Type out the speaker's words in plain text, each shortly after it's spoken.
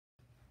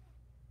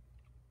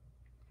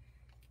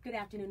Good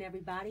afternoon,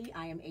 everybody.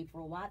 I am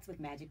April Watts with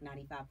Magic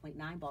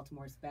 95.9,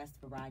 Baltimore's best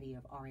variety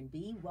of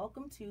R&B.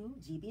 Welcome to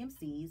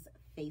GBMC's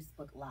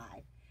Facebook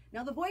Live.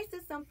 Now, the voice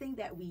is something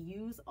that we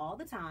use all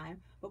the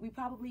time, but we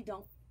probably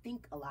don't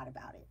think a lot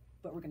about it.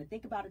 But we're going to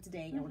think about it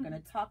today, and we're going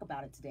to talk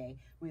about it today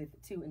with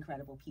two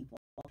incredible people.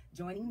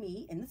 Joining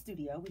me in the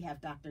studio, we have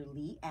Dr.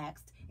 Lee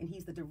Akst, and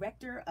he's the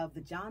director of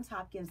the Johns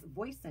Hopkins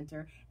Voice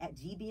Center at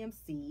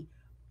GBMC.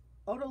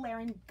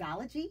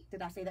 Otolaryngology,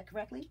 did I say that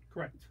correctly?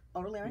 Correct.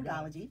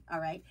 Otolaryngology, all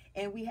right.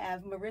 And we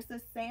have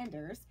Marisa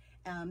Sanders,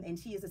 and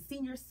she is a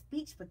senior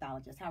speech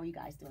pathologist. How are you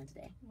guys doing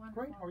today?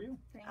 Wonderful. Great, how are you?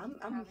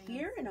 I'm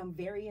here, and I'm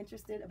very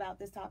interested about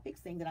this topic,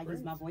 seeing that I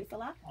use my voice a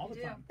lot. All the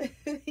time.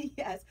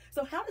 Yes.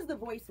 So how does the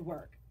voice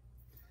work?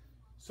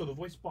 So the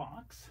voice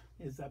box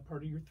is that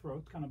part of your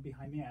throat, kind of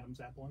behind the Adam's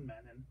apple in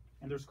men,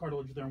 and there's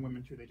cartilage there in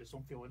women too, they just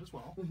don't feel it as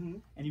well.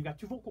 And you've got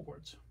two vocal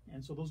cords,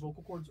 and so those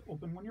vocal cords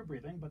open when you're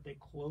breathing, but they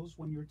close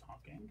when you're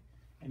talking,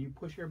 and you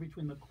push air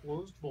between the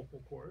closed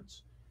vocal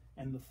cords,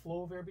 and the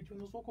flow of air between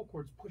those vocal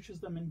cords pushes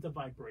them into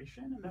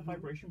vibration, and that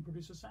vibration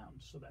produces sound.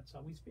 So that's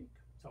how we speak.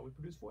 That's how we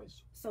produce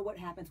voice. So what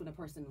happens when a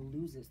person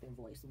loses their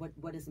voice?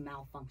 What is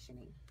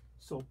malfunctioning?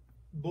 So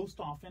most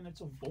often it's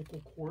a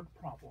vocal cord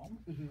problem,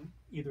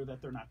 either that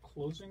they're not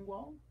closing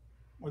well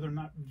or they're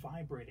not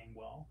vibrating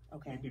well.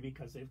 Maybe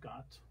because they've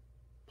got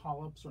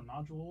polyps or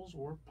nodules,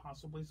 or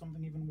possibly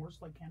something even worse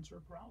like cancer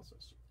or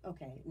paralysis.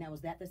 Okay, now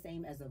is that the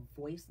same as a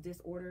voice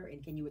disorder,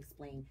 and can you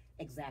explain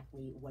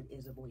exactly what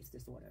is a voice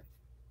disorder?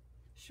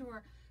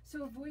 Sure.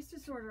 So a voice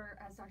disorder,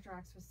 as Dr.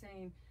 Akst was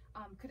saying,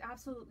 could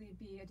absolutely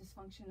be a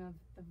dysfunction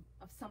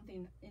of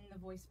something in the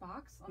voice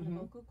box, on the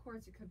vocal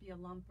cords. It could be a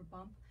lump or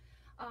bump.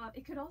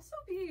 It could also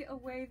be a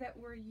way that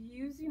we're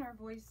using our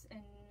voice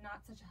in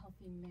not such a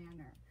healthy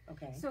manner.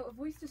 Okay. So a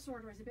voice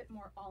disorder is a bit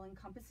more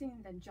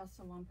all-encompassing than just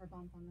a lump or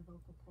bump on the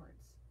vocal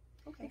cords.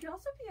 Okay. It could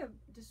also be a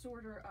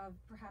disorder of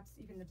perhaps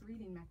even the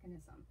breathing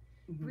mechanism.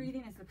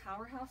 Breathing is the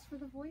powerhouse for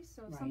the voice,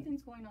 so if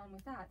something's going on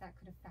with that, that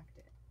could affect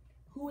it.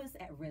 Who is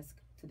at risk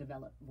to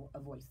develop a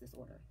voice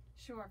disorder?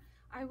 Sure.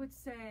 I would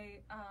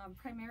say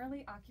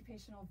primarily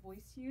occupational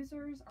voice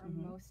users are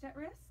most at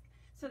risk.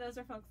 So those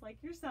are folks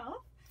like yourself.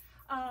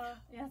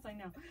 Yes, I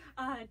know.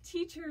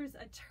 Teachers,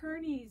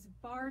 attorneys,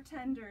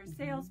 bartenders,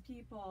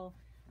 salespeople,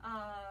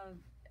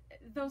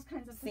 those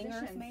kinds of singers,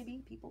 positions.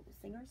 Maybe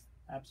singers.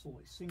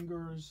 Absolutely,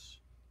 singers,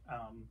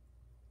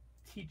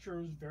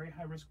 teachers, very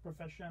high risk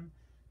profession.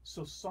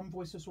 So some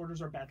voice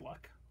disorders are bad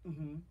luck.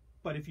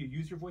 But if you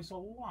use your voice a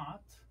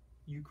lot,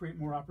 you create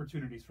more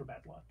opportunities for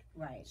bad luck.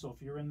 Right. So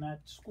if you're in that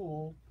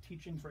school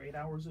teaching for 8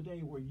 hours a day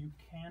where you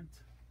can't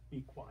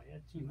be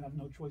quiet, you have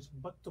no choice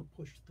but to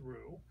push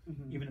through,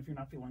 even if you're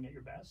not feeling at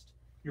your best,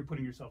 you're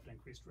putting yourself at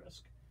increased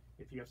risk.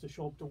 If you have to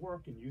show up to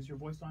work and use your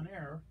voice on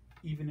air,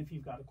 even if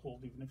you've got a cold,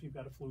 even if you've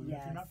got a flu, even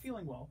if you're not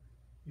feeling well,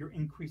 you're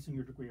increasing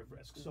your degree of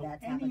risk. So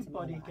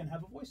anybody can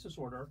have a voice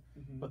disorder,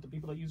 but the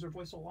people that use their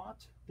voice a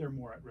lot, they're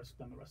more at risk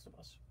than the rest of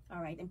us.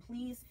 All right, and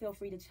please feel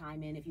free to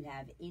chime in if you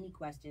have any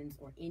questions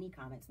or any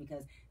comments,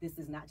 because this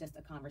is not just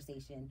a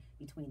conversation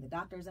between the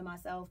doctors and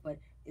myself, but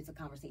it's a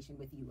conversation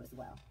with you as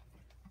well.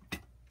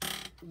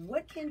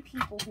 What can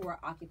people who are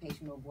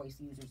occupational voice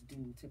users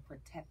do to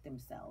protect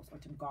themselves or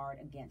to guard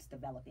against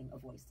developing a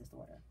voice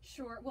disorder?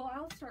 Sure. Well,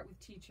 I'll start with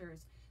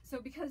teachers.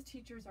 So because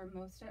teachers are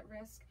most at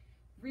risk,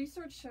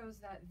 research shows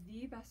that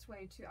the best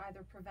way to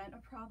either prevent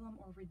a problem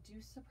or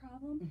reduce a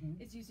problem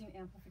is using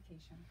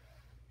amplification.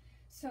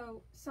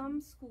 So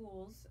some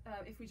schools,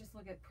 if we just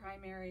look at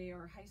primary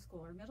or high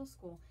school or middle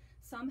school,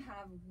 some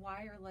have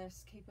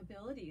wireless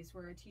capabilities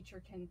where a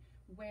teacher can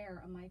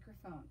wear a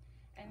microphone.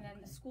 And then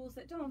the schools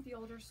that don't, the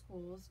older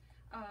schools,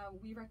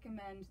 we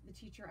recommend the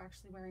teacher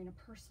actually wearing a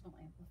personal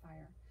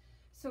amplifier.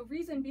 So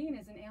reason being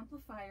is an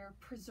amplifier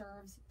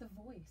preserves the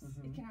voice.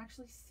 It can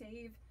actually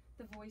save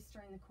the voice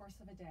during the course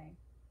of a day.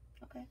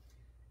 Okay.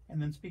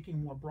 And then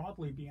speaking more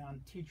broadly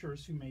beyond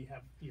teachers who may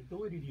have the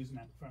ability to use an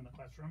amplifier in the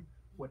classroom,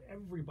 what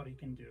everybody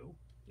can do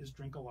is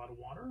drink a lot of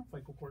water.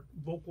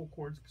 Vocal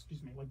cords,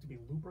 like to be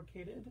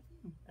lubricated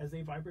as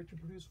they vibrate to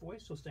produce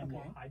voice, so staying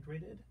well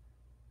hydrated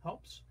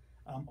helps.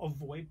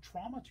 Avoid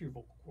trauma to your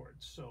vocal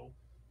cords. So,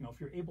 if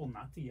you're able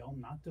not to yell,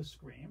 not to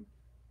scream,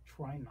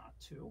 try not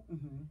to.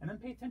 And then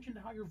pay attention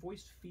to how your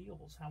voice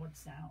feels, how it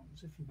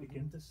sounds. If you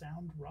begin to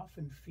sound rough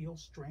and feel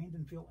strained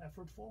and feel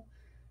effortful,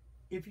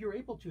 if you're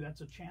able to,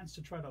 that's a chance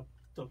to try to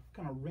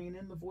kind of rein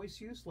in the voice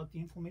use, let the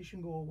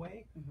inflammation go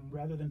away,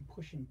 rather than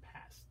pushing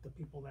past. The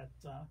people that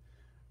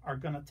are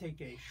going to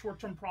take a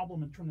short-term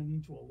problem and turn it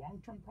into a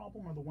long-term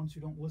problem are the ones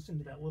who don't listen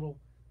to that little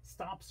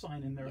stop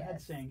sign in their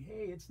head saying,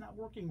 hey, it's not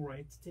working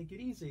right, take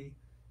it easy.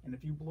 And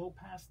if you blow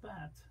past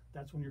that,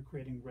 that's when you're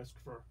creating risk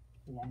for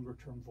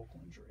longer-term vocal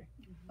injury.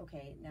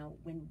 Okay, now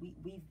when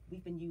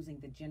we've been using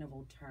the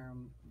general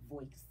term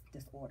voice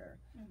disorder,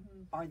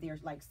 are there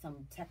like some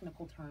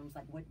technical terms,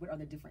 like what are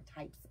the different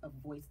types of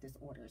voice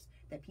disorders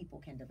that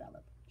people can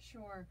develop?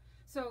 Sure.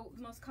 So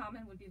the most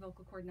common would be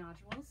vocal cord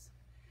nodules.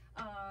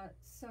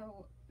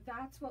 So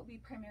that's what we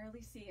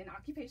primarily see in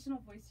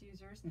occupational voice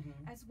users,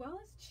 Mm-hmm. as well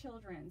as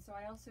children. So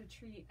I also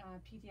treat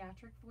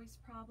pediatric voice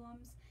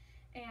problems,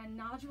 and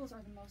nodules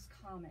are the most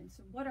common.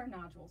 So what are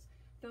nodules?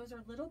 Those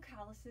are little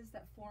calluses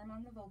that form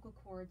on the vocal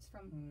cords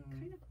from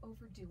kind of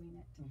overdoing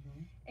it.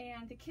 Mm-hmm.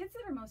 And the kids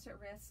that are most at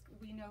risk,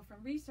 we know from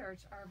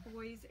research, are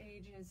boys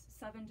ages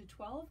 7 to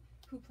 12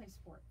 who play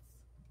sports.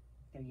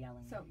 They're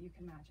yelling. So you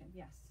can imagine,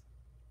 yes.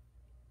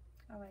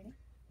 Alrighty.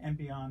 And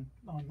beyond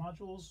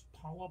nodules,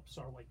 polyps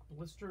are like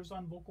blisters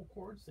on vocal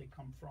cords. They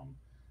come from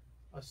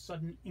a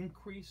sudden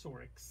increase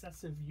or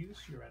excessive use.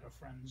 You're at a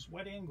friend's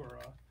wedding or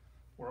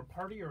a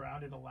party or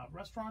out at a loud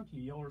restaurant.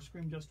 You yell or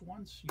scream just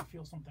once. You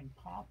feel something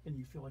pop and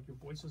you feel like your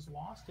voice is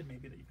lost. It may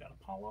be that you've got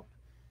a polyp.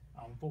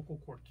 Vocal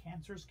cord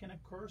cancers can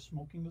occur.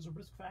 Smoking is a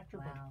risk factor,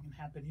 but it can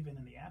happen even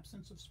in the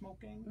absence of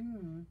smoking.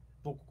 Mm-hmm.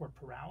 Vocal cord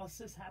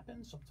paralysis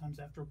happens sometimes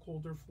after a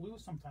cold or flu,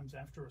 sometimes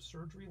after a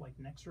surgery like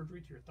neck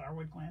surgery to your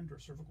thyroid gland or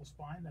cervical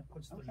spine that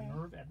puts the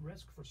nerve at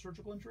risk for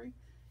surgical injury.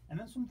 And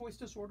then some voice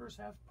disorders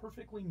have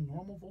perfectly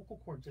normal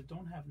vocal cords that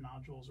don't have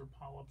nodules or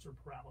polyps or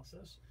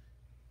paralysis.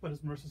 But as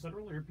Marisa said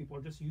earlier, people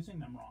are just using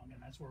them wrong,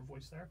 and that's where a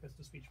voice therapist,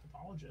 a speech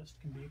pathologist,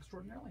 can be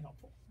extraordinarily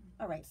helpful.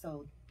 All right,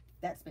 so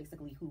that's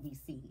basically who we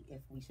see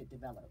if we should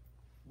develop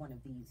one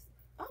of these.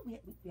 Oh,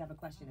 we have a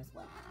question as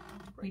well.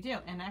 We do,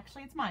 and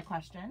actually it's my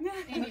question.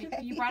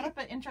 You brought up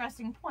an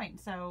interesting point.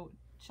 So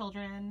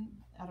children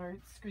that are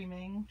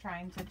screaming,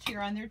 trying to cheer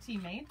on their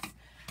teammates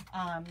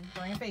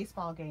during a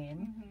baseball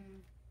game,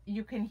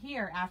 you can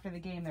hear after the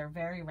game they're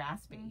very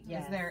raspy.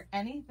 Yes. Is there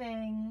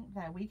anything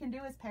that we can do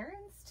as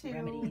parents to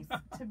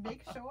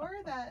make sure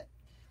that...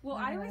 Well,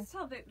 I always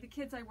tell the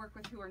kids I work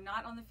with who are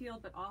not on the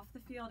field but off the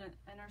field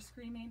and are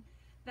screaming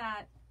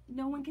that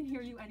no one can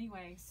hear you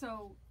anyway.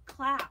 So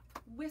clap,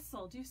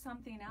 whistle, do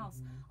something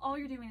else. All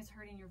you're doing is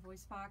hurting your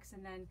voice box,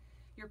 and then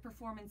your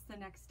performance the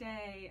next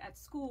day at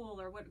school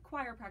or what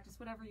choir practice,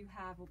 whatever you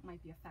have,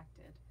 might be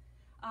affected.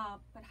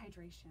 But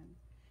hydration,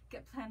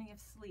 get plenty of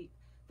sleep.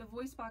 The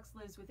voice box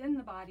lives within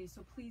the body,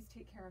 so please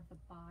take care of the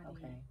body.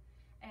 Okay.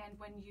 And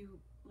when you,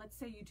 let's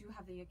say you do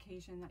have the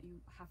occasion that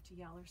you have to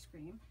yell or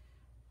scream,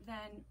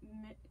 then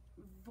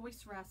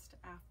voice rest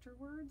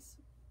afterwards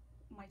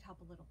might help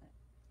a little bit.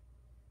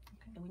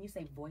 And when you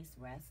say voice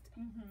rest,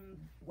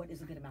 what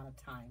is a good amount of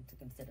time to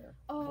consider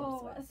voice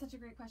Oh, rest? that's such a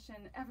great question.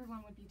 Everyone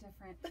would be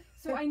different.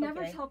 So I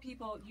never tell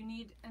people you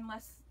need,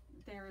 unless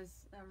there is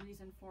a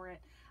reason for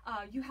it,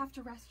 you have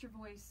to rest your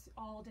voice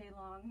all day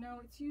long. No,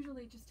 it's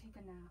usually just take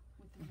a nap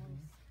with the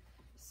voice.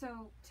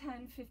 So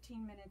 10,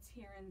 15 minutes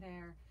here and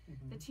there.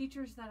 The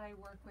teachers that I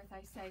work with,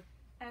 I say,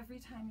 every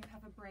time you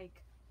have a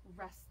break,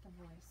 rest the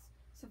voice.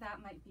 So that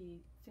might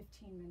be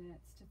 15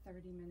 minutes to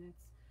 30 minutes.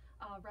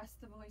 Rest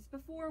the voice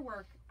before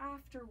work,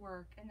 after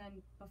work, and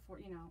then before,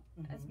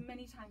 as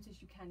many times as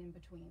you can in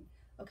between.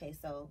 Okay,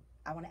 so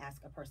I want to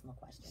ask a personal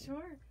question.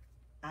 Sure.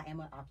 I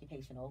am an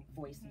occupational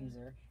voice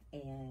user,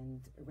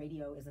 and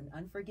radio is an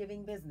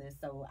unforgiving business,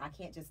 so I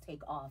can't just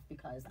take off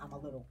because I'm a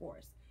little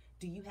hoarse.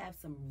 Do you have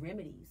some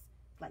remedies,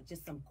 like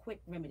just some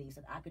quick remedies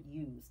that I could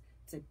use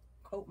to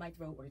coat my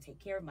throat or to take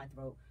care of my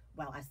throat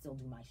while I still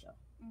do my show?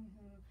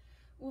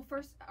 Well,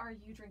 first, are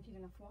you drinking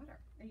enough water?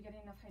 Are you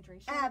getting enough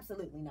hydration?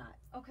 Absolutely not.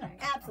 Okay.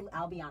 Absolutely,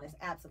 I'll be honest,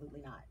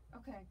 absolutely not.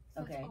 Okay.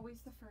 So Okay. it's always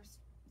the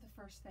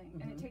first thing.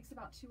 And it takes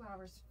about 2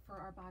 hours for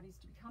our bodies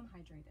to become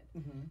hydrated.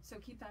 So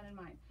keep that in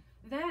mind.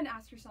 Then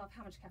ask yourself,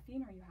 how much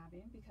caffeine are you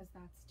having? Because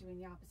that's doing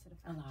the opposite of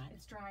A that. lot.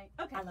 It's drying.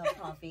 Okay. I love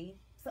coffee.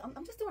 So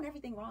I'm just doing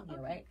everything wrong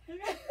here, right?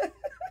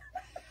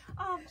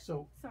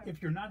 So Sorry.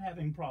 if you're not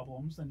having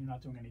problems, then you're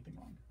not doing anything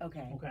wrong.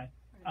 Okay. Okay.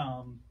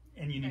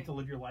 And you need to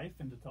live your life,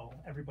 and to tell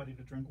everybody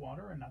to drink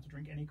water and not to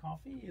drink any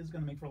coffee is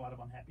going to make for a lot of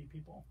unhappy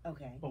people.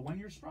 Okay. But when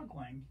you're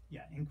struggling,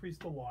 increase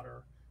the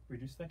water,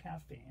 reduce the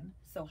caffeine.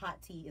 So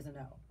hot tea is a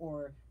no,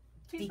 or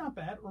Tea's not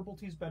bad. Herbal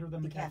tea's better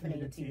than the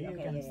caffeinated tea.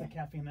 Okay, Again, it's the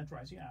caffeine that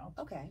dries you out.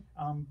 okay.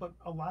 But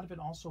a lot of it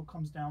also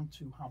comes down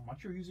to how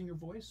much you're using your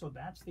voice. So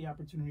that's the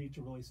opportunity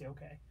to really say,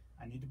 okay,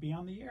 I need to be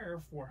on the air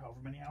for however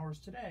many hours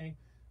today.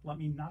 Let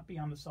me not be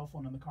on the cell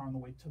phone in the car on the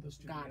way to the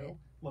studio. Got it.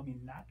 Let me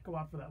not go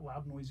out for that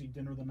loud, noisy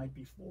dinner the night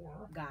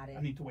before. Got it.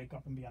 I need to wake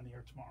up and be on the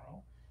air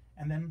tomorrow.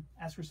 And then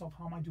ask yourself,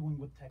 how am I doing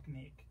with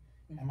technique?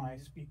 Am I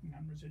speaking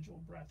on residual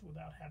breath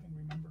without having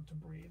remembered to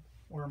breathe?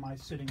 Or am I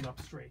sitting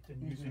up straight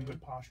and using good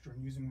posture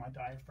and using my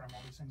diaphragm,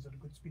 all these things that a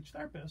good speech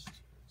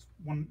therapist,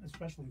 one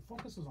especially who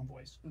focuses on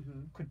voice,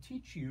 could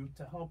teach you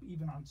to help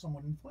even on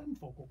somewhat inflamed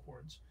vocal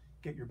cords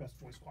get your best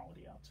voice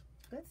quality out.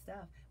 Good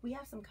stuff. We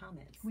have some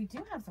comments. We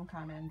do have some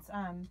comments.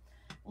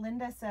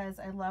 Linda says,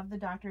 I love the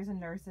doctors and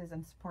nurses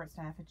and support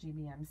staff at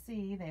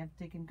GBMC. They have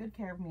taken good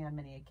care of me on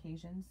many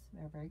occasions.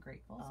 They're very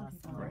grateful. Awesome.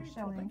 So people Great. are Well,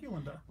 showing thank you,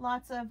 Linda.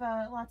 lots of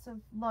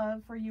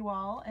love for you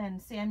all.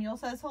 And Samuel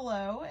says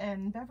hello,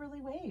 and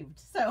Beverly waved.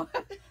 So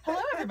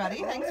hello,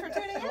 everybody. Thanks for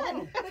tuning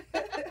in.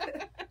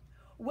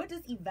 What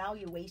does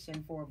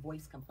evaluation for a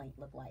voice complaint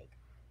look like?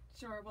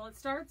 Sure. Well, it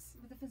starts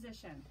with a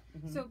physician.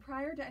 So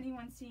prior to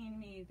anyone seeing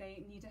me,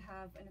 they need to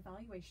have an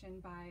evaluation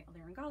by a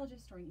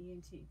laryngologist or an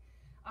ENT.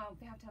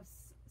 They have to have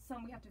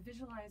Some we have to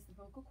visualize the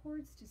vocal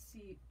cords to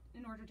see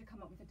in order to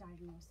come up with a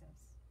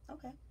diagnosis.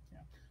 Okay. Yeah.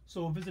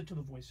 So a visit to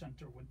the voice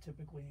center would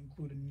typically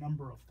include a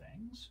number of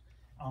things,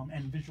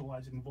 and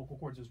visualizing the vocal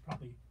cords is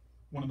probably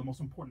one of the most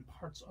important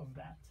parts of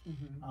that.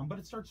 But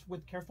it starts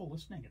with careful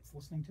listening. It's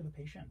listening to the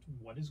patient.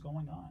 What is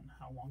going on?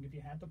 How long have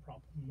you had the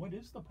problem? What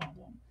is the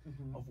problem?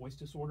 A voice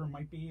disorder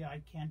might be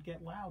I can't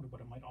get loud, but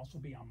it might also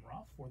be I'm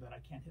rough, or that I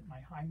can't hit my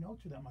high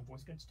note, or that my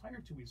voice gets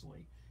tired too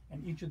easily.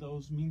 And each of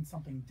those means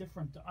something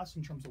different to us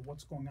in terms of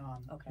what's going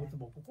on with the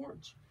vocal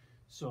cords.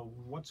 So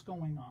what's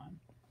going on?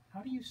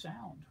 How do you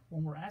sound?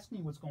 When we're asking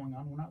you what's going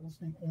on, we're not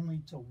listening only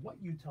to what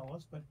you tell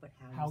us, but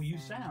how you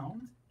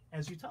sound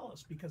as you tell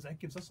us, because that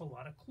gives us a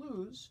lot of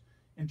clues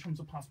in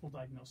terms of possible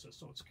diagnosis.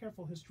 So it's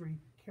careful history,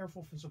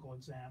 careful physical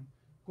exam,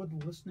 good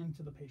listening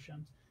to the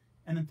patient,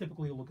 and then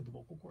typically you look at the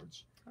vocal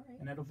cords.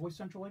 And at a voice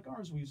center like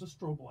ours, we use a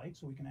strobe light,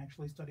 so we can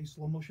actually study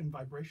slow motion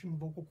vibration of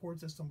the vocal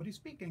cords as somebody's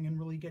speaking and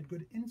really get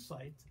good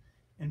insight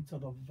into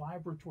the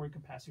vibratory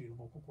capacity of the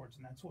vocal cords.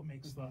 And that's what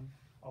makes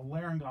a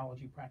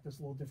laryngology practice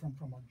a little different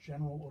from a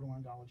general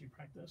otolaryngology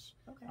practice.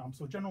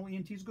 So general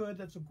ENT is good,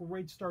 that's a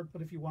great start,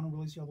 but if you want to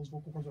really see how those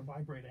vocal cords are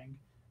vibrating,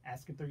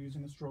 ask if they're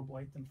using a strobe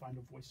light, then find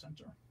a voice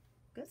center.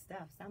 Good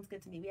stuff. Sounds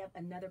good to me. We have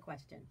another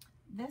question.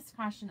 This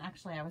question,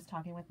 actually, I was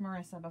talking with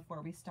Marisa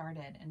before we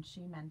started, and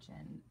she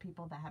mentioned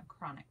people that have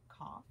chronic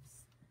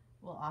coughs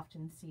will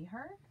often see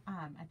her.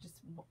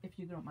 If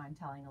you don't mind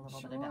telling a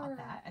little bit about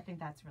that, I think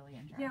that's really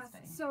interesting.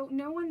 Yes, so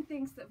no one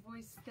thinks that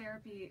voice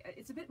therapy,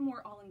 it's a bit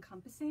more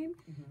all-encompassing.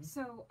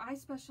 So I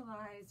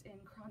specialize in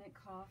chronic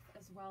cough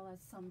as well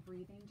as some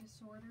breathing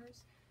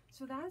disorders.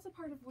 So that is a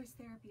part of voice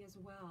therapy as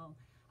well.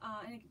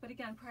 But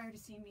again, prior to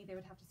seeing me, they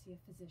would have to see a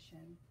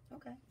physician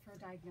for a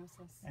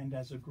diagnosis. And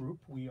as a group,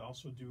 we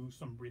also do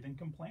some breathing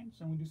complaints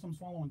and we do some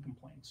swallowing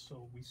complaints.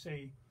 So we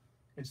say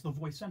it's the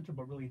voice center,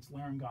 but really it's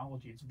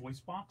laryngology, it's voice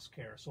box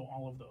care. So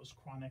all of those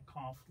chronic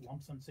cough,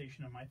 lump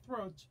sensation in my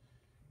throat,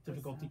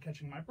 difficulty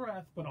catching my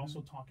breath, but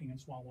also talking and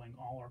swallowing,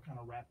 all are kind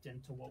of wrapped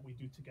into what we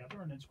do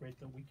together. And it's great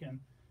that we can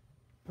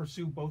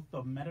pursue both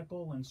the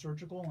medical and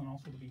surgical and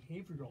also the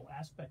behavioral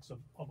aspects of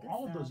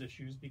all of those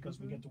issues, because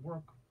we get to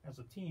work as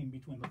a team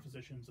between the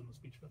physicians and the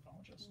speech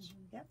pathologists.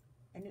 Yep.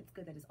 And it's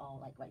good that it's all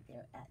like right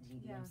there at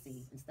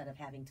GBMC instead of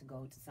having to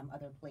go to some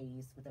other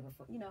place with a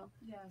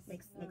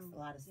makes a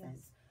lot of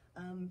sense.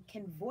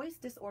 Can voice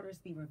disorders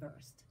be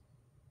reversed?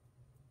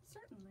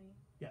 Certainly.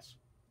 Yes.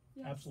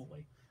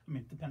 Absolutely. I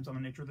mean, it depends on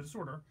the nature of the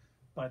disorder,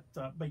 but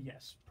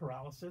yes,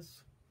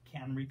 paralysis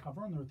can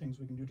recover, and there are things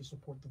we can do to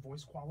support the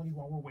voice quality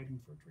while we're waiting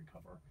for it to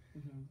recover.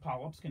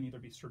 Polyps can either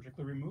be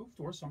surgically removed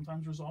or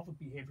sometimes resolved with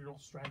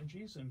behavioral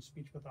strategies and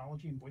speech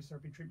pathology and voice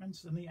therapy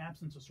treatments in the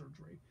absence of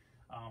surgery.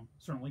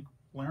 Certainly,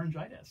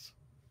 laryngitis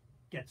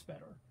gets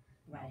better.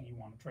 You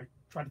want to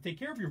try to take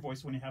care of your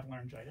voice when you have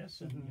laryngitis,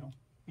 and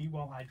be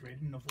well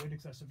hydrated and avoid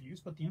excessive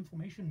use, but the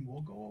inflammation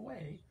will go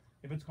away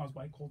if it's caused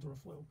by a cold or a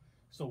flu.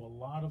 So a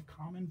lot of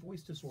common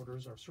voice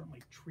disorders are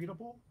certainly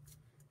treatable,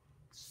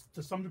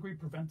 to some degree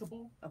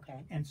preventable,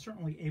 and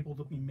certainly able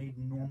to be made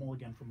normal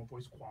again from a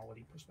voice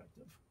quality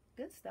perspective.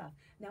 Good stuff.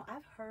 Now,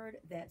 I've heard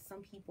that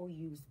some people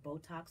use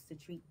Botox to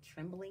treat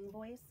trembling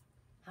voice.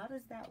 How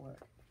does that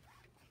work?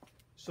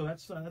 So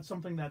that's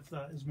something that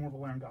is more of a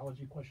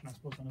laryngology question, I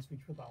suppose, than a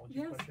speech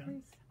pathology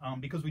question.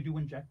 Because we do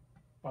inject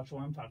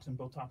botulinum toxin,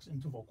 Botox,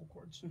 into vocal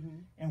cords.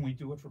 And we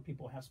do it for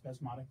people who have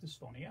spasmodic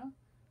dysphonia,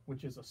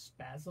 which is a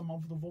spasm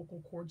of the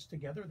vocal cords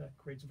together that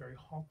creates a very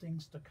halting,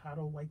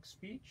 staccato-like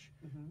speech,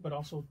 but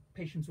also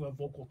patients who have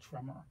vocal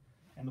tremor.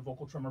 And the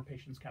vocal tremor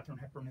patients, Katharine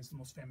Hepburn is the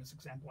most famous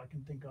example I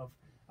can think of,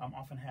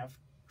 often have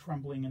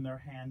trembling in their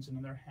hands and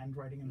in their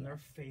handwriting and in their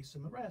face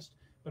and the rest,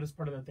 but as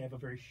part of that they have a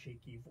very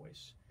shaky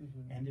voice.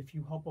 And if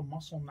you help a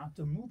muscle not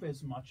to move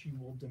as much, you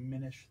will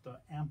diminish the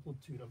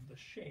amplitude of the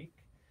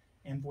shake,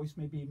 and voice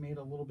may be made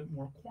a little bit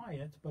more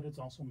quiet, but it's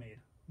also made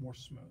more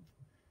smooth.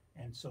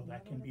 And so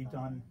that can be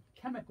done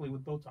chemically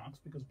with Botox,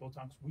 because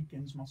Botox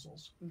weakens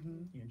muscles.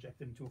 You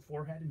inject it into a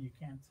forehead and you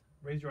can't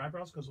raise your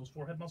eyebrows because those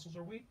forehead muscles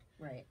are weak.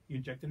 You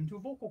inject it into a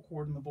vocal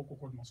cord and the vocal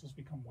cord muscles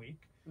become weak,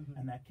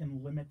 and that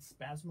can limit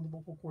spasm of the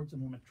vocal cords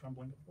and limit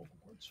trembling of the vocal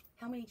cords.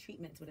 How many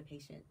treatments would a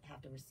patient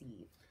have to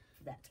receive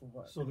for that to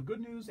work? So the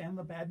good news and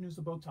the bad news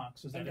of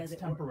Botox is that it's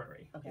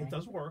temporary. It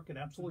does work, it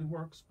absolutely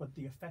works, but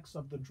the effects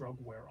of the drug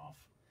wear off.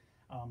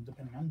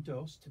 Depending on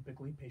dose,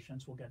 typically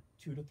patients will get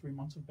 2 to 3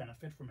 months of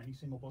benefit from any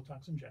single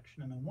Botox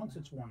injection, and then once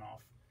it's worn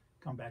off,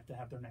 come back to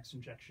have their next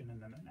injection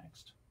and then their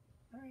next.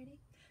 Alrighty.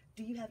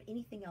 Do you have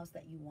anything else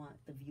that you want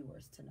the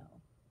viewers to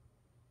know?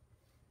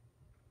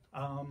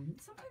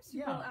 Sometimes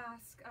people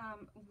ask,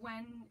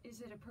 when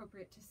is it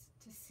appropriate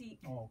to seek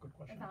good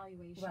question.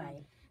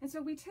 evaluation? And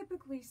so we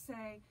typically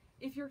say,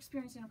 if you're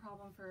experiencing a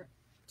problem for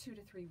 2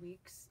 to 3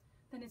 weeks,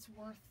 then it's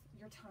worth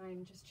your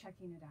time just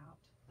checking it out.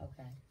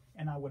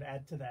 And I would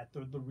add to that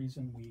the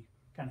reason we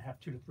kind of have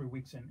 2 to 3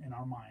 weeks in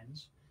our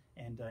minds,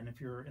 and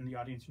if you're in the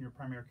audience and you're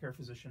primary care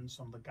physician,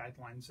 some of the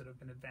guidelines that have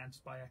been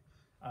advanced by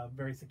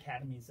various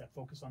academies that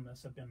focus on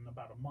this have been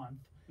about a month.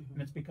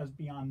 And it's because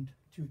beyond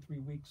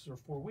 2-3 weeks or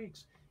 4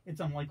 weeks, it's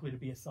unlikely to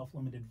be a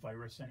self-limited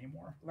virus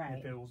anymore. Right.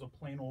 If it was a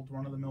plain old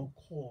run-of-the-mill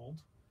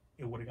cold,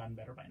 it would have gotten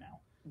better by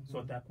now. So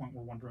at that point,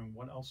 we're wondering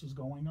what else is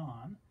going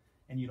on,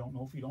 and you don't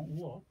know if you don't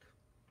look,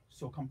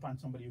 so come find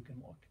somebody who can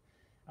look.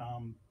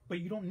 But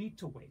you don't need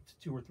to wait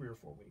 2 or 3 or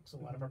 4 weeks. A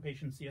lot of our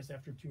patients see us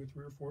after 2 or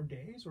 3 or 4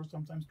 days, or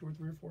sometimes 2 or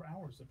 3 or 4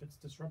 hours. If it's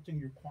disrupting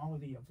your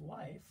quality of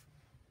life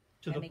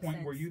to the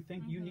point where you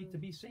think you need to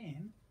be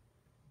seen,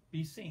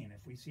 be seen.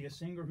 If we see a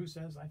singer who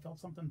says, I felt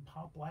something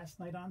pop last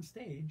night on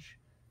stage,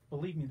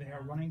 believe me, they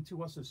are running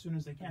to us as soon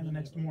as they can the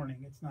next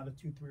morning. It's not a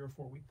 2, 3, or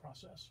 4 week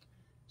process.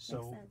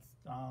 So,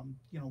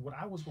 you know, what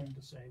I was going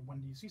to say, when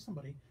do you see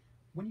somebody,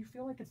 when you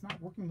feel like it's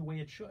not working the way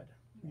it should,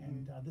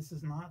 and this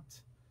is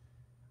not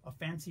a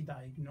fancy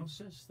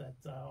diagnosis that,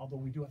 although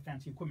we do have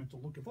fancy equipment to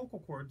look at vocal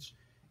cords,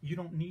 you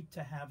don't need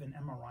to have an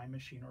MRI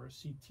machine or a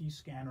CT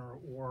scanner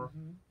or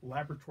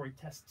laboratory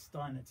tests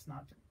done. It's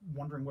not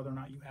wondering whether or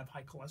not you have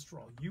high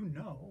cholesterol. You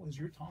know as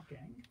you're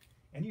talking,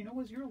 and you know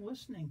as you're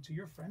listening to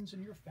your friends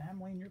and your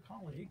family and your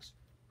colleagues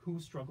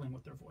who's struggling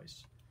with their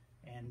voice.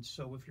 And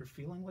so if you're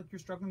feeling like you're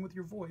struggling with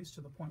your voice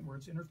to the point where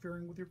it's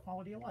interfering with your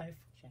quality of life,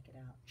 check it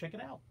out. Check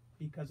it out,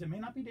 because it may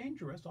not be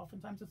dangerous.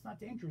 Oftentimes it's not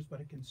dangerous, but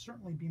it can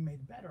certainly be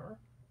made better,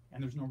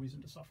 and there's no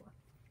reason to suffer.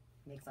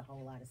 Makes a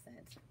whole lot of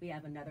sense. We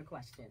have another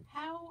question.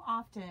 How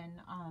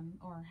often,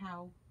 or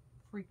how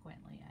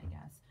frequently, I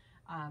guess,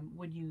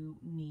 would you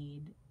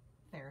need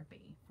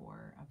therapy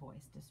for a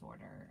voice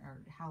disorder,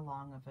 or how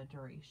long of a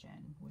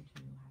duration would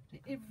you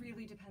have to? It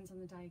really depends on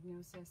the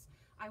diagnosis.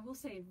 I will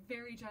say, in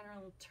very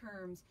general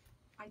terms,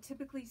 I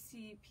typically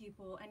see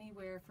people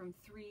anywhere from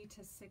 3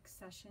 to 6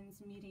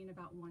 sessions, meeting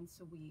about once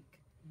a week.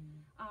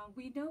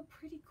 We know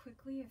pretty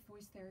quickly if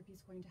voice therapy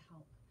is going to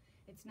help.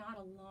 It's not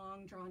a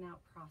long,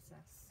 drawn-out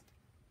process.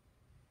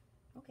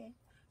 Okay.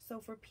 So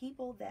for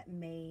people that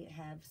may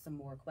have some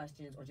more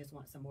questions or just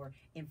want some more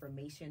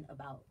information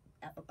about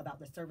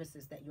the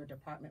services that your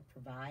department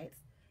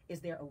provides, is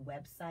there a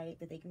website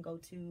that they can go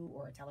to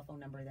or a telephone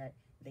number that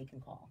they can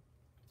call?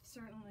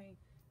 Certainly.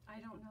 I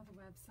don't know the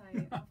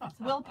website off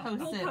the top.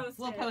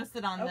 We'll post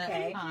it on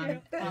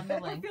the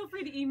link. Feel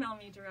free to email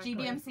me directly.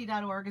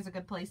 GBMC.org is a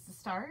good place to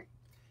start.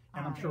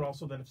 And I'm sure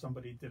also that if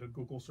somebody did a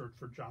Google search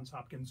for Johns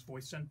Hopkins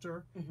Voice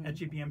Center at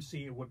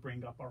GBMC, it would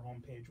bring up our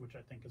homepage, which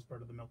I think is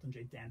part of the Milton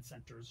J. Dance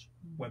Center's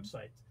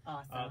website.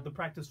 Awesome. The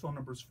practice phone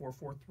number is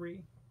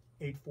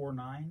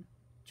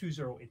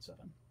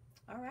 443-849-2087.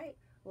 All right.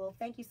 Well,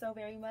 thank you so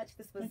very much.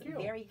 This was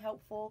very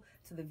helpful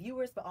to the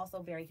viewers, but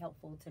also very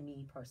helpful to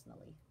me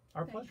personally.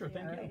 Our pleasure.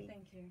 Thank you.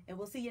 Thank you. And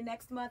we'll see you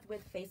next month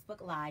with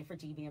Facebook Live for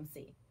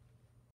GBMC.